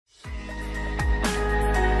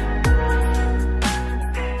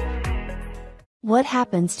What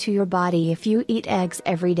happens to your body if you eat eggs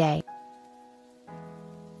every day?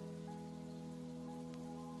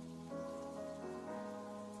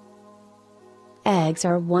 Eggs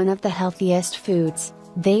are one of the healthiest foods.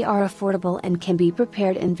 They are affordable and can be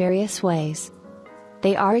prepared in various ways.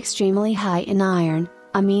 They are extremely high in iron,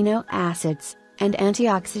 amino acids, and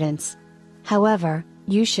antioxidants. However,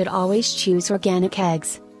 you should always choose organic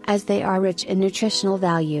eggs, as they are rich in nutritional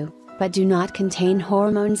value, but do not contain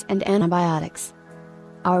hormones and antibiotics.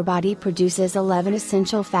 Our body produces 11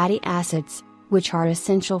 essential fatty acids, which are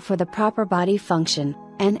essential for the proper body function,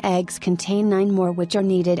 and eggs contain 9 more which are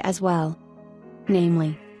needed as well.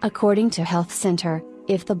 Namely, according to Health Center,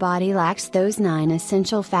 if the body lacks those 9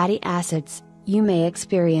 essential fatty acids, you may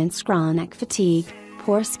experience chronic fatigue,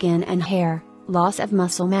 poor skin and hair, loss of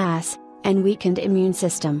muscle mass, and weakened immune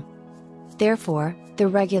system. Therefore, the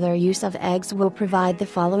regular use of eggs will provide the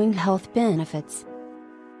following health benefits.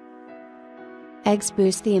 Eggs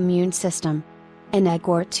boost the immune system. An egg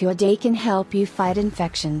or 2 a day can help you fight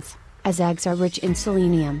infections, as eggs are rich in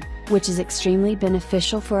selenium, which is extremely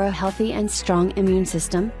beneficial for a healthy and strong immune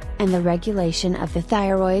system, and the regulation of the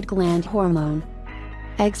thyroid gland hormone.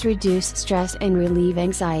 Eggs reduce stress and relieve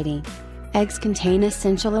anxiety. Eggs contain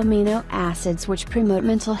essential amino acids which promote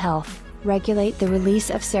mental health, regulate the release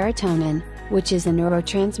of serotonin, which is a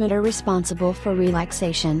neurotransmitter responsible for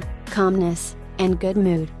relaxation, calmness, and good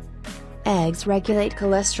mood. Eggs regulate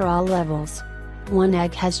cholesterol levels. One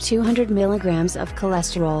egg has 200 milligrams of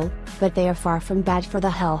cholesterol, but they are far from bad for the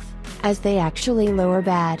health, as they actually lower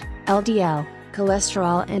bad, LDL,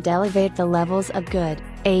 cholesterol and elevate the levels of good,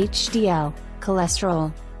 HDL,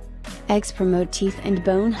 cholesterol. Eggs promote teeth and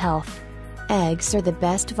bone health. Eggs are the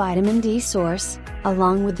best vitamin D source,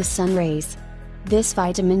 along with the sun rays. This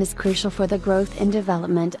vitamin is crucial for the growth and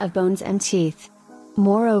development of bones and teeth.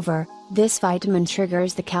 Moreover, this vitamin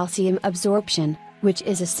triggers the calcium absorption, which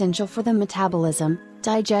is essential for the metabolism,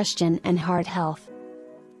 digestion and heart health.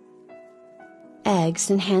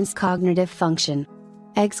 Eggs enhance cognitive function.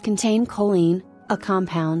 Eggs contain choline, a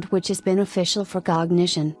compound which is beneficial for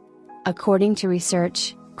cognition. According to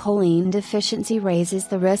research, choline deficiency raises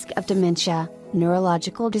the risk of dementia,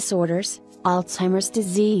 neurological disorders, Alzheimer's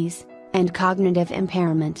disease, and cognitive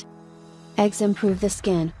impairment. Eggs improve the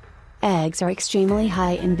skin. Eggs are extremely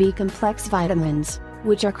high in B-complex vitamins,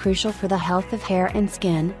 which are crucial for the health of hair and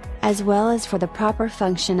skin, as well as for the proper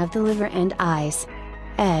function of the liver and eyes.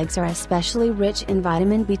 Eggs are especially rich in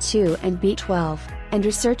vitamin B2 and B12, and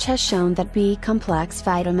research has shown that B-complex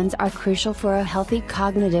vitamins are crucial for a healthy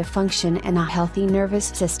cognitive function and a healthy nervous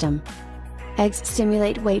system. Eggs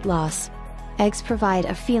stimulate weight loss. Eggs provide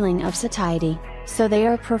a feeling of satiety, so they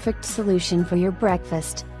are a perfect solution for your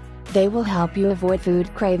breakfast. They will help you avoid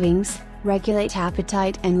food cravings, regulate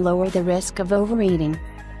appetite and lower the risk of overeating.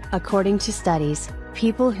 According to studies,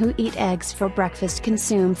 people who eat eggs for breakfast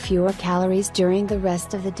consume fewer calories during the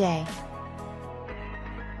rest of the day.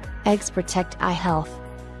 Eggs protect eye health.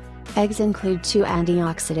 Eggs include 2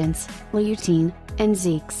 antioxidants, lutein and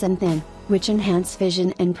zeaxanthin, which enhance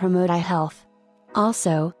vision and promote eye health.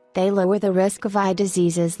 Also, they lower the risk of eye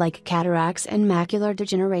diseases like cataracts and macular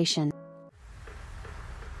degeneration.